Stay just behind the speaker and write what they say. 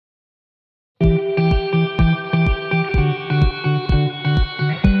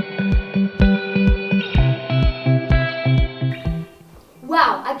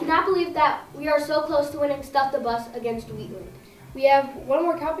so close to winning Stuff the Bus against Wheatland. We have one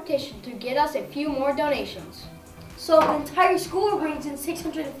more competition to get us a few more donations. So if the entire school brings in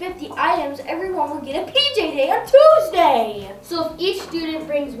 650 items, everyone will get a PJ Day on Tuesday. So if each student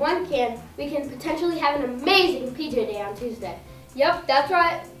brings one can, we can potentially have an amazing PJ Day on Tuesday. Yep, that's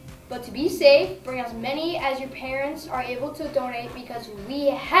right. But to be safe, bring as many as your parents are able to donate because we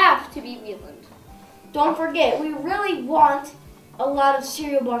have to beat Wheatland. Don't forget, we really want a lot of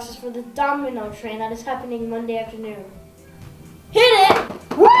cereal boxes for the domino train that is happening Monday afternoon. Hit it!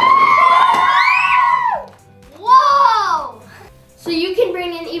 Whoa! So you can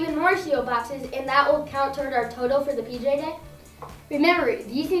bring in even more cereal boxes and that will count toward our total for the PJ Day? Remember,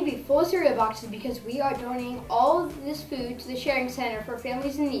 these need to be full cereal boxes because we are donating all of this food to the Sharing Center for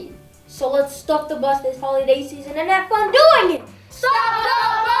families in need. So let's stuff the bus this holiday season and have fun doing it!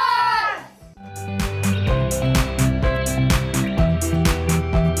 Stop!